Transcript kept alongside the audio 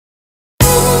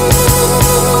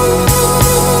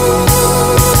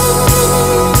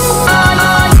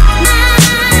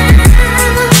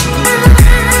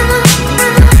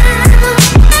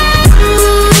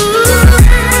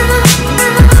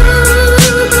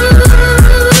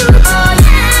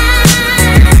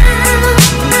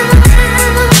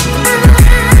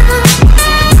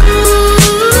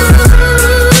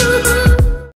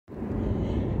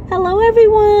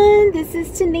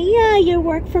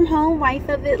home wife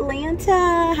of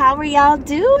Atlanta. How are y'all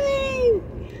doing?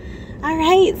 All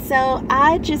right, so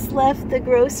I just left the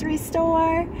grocery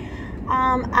store.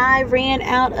 I ran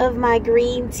out of my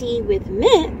green tea with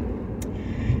mint,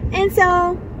 and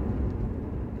so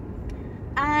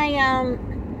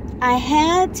I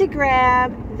had to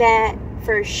grab that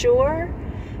for sure,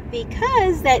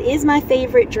 because that is my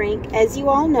favorite drink, as you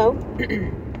all know.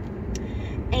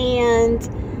 And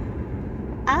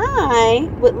I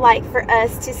would like for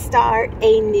us to start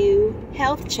a new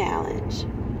health challenge.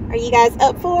 Are you guys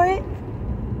up for it?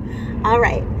 All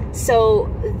right, so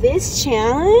this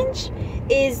challenge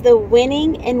is the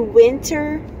Winning in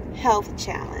Winter Health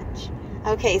Challenge.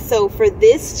 Okay, so for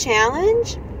this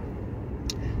challenge,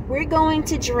 we're going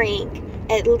to drink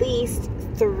at least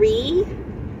 3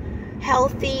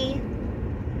 healthy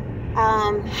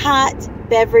hot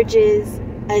beverages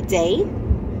a day.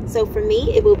 So for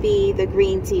me, it will be the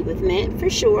green tea with mint for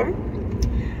sure.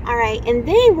 All right, and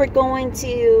then we're going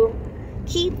to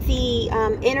keep the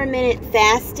intermittent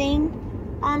fasting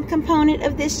component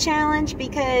of this challenge,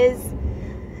 because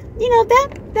you know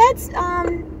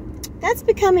that's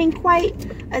becoming quite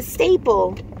a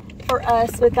staple for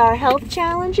us with our health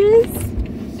challenges.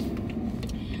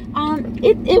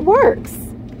 It works.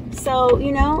 So,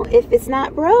 you know, if it's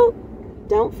not broke,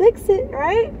 don't fix it,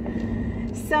 right?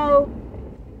 So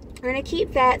we're going to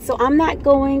keep that. So I'm not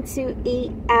going to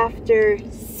eat after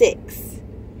 6.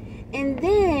 And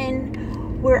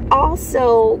then we're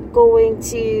also going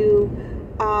to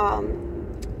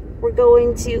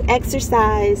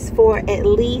exercise for at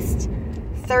least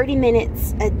 30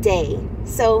 minutes a day.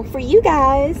 So for you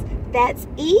guys, that's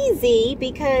easy,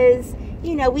 because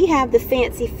you know, we have the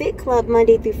Fancy Fit Club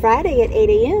Monday through Friday at 8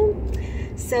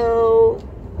 a.m. So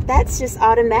that's just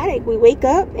automatic. We wake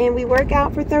up and we work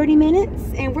out for 30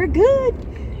 minutes and we're good.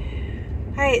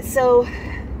 All right, so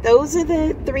those are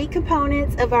the 3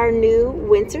 components of our new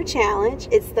winter challenge.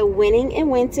 It's the Winning in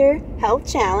Winter Health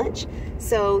Challenge.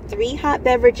 So 3 hot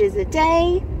beverages a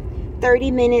day, 30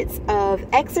 minutes of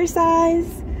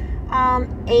exercise,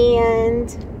 and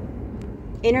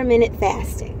intermittent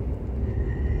fasting.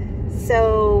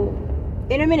 So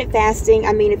intermittent fasting,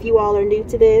 I mean, if you all are new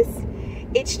to this,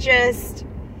 it's just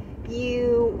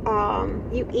you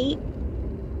eat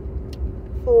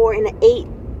for an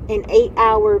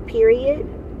 8-hour period,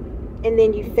 and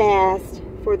then you fast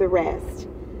for the rest.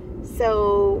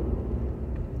 So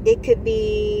it could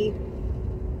be,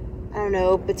 I don't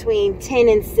know, between 10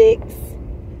 and 6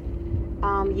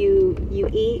 you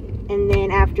eat, and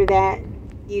then after that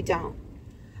you don't.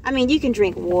 I mean, you can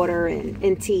drink water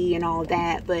and tea and all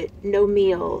that, but no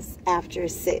meals after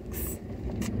 6.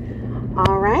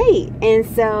 All right, and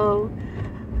so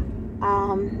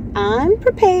I'm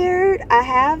prepared. I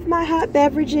have my hot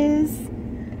beverages.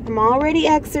 I'm already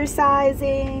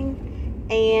exercising,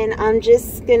 and I'm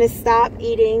just gonna stop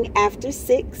eating after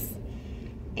 6.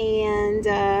 And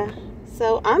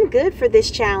so I'm good for this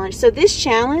challenge. So this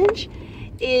challenge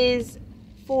is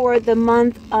for the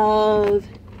month of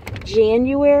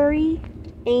January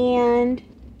and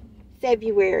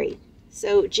February.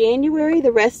 So January,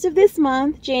 the rest of this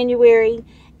month, January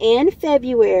and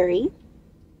February.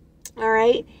 All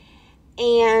right,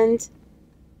 and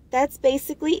that's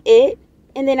basically it.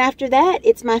 And then after that,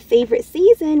 it's my favorite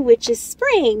season, which is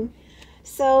spring.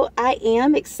 So I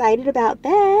am excited about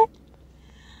that.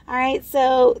 All right,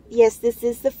 so yes, this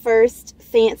is the first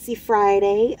Fancy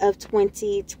Friday of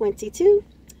 2022.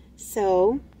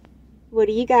 So what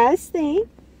do you guys think?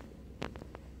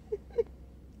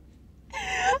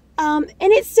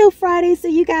 And it's still Friday, so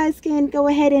you guys can go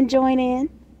ahead and join in.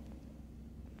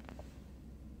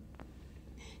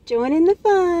 Join in the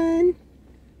fun.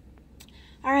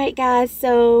 All right, guys,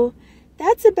 so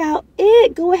that's about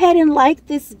it. Go ahead and like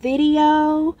this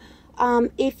video.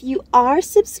 If you are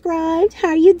subscribed,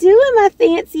 how you doing, my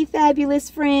fancy,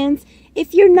 fabulous friends?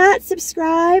 If you're not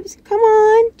subscribed, come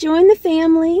on, join the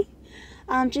family.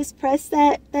 Just press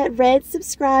that red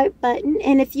subscribe button.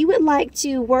 And if you would like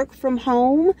to work from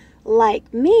home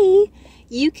like me,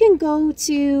 you can go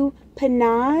to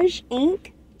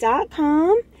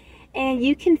panageinc.com and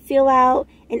you can fill out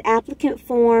an applicant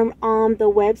form on the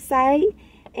website,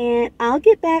 and I'll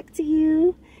get back to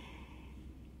you.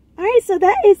 All right, so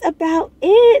that is about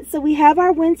it. So we have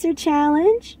our winter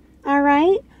challenge. All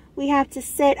right, we have to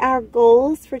set our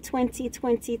goals for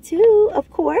 2022, of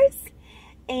course,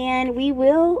 and we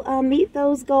will meet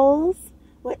those goals,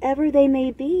 whatever they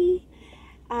may be.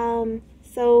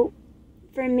 So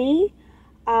for me,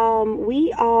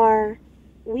 we are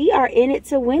in it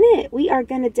to win it. We are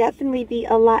going to definitely be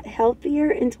a lot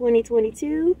healthier in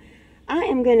 2022. I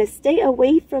am going to stay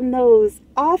away from those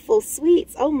awful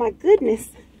sweets. Oh my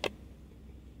goodness.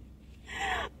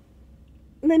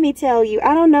 Let me tell you,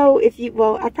 I don't know if you,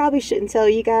 well, I probably shouldn't tell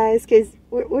you guys because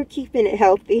we're keeping it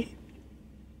healthy.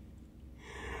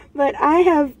 But I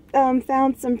have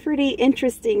found some pretty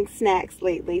interesting snacks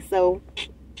lately, so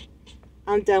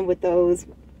I'm done with those.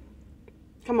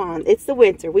 Come on, it's the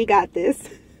winter. We got this.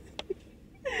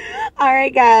 All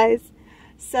right, guys.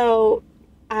 So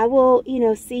I will,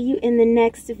 see you in the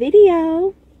next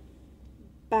video.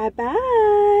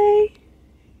 Bye-bye.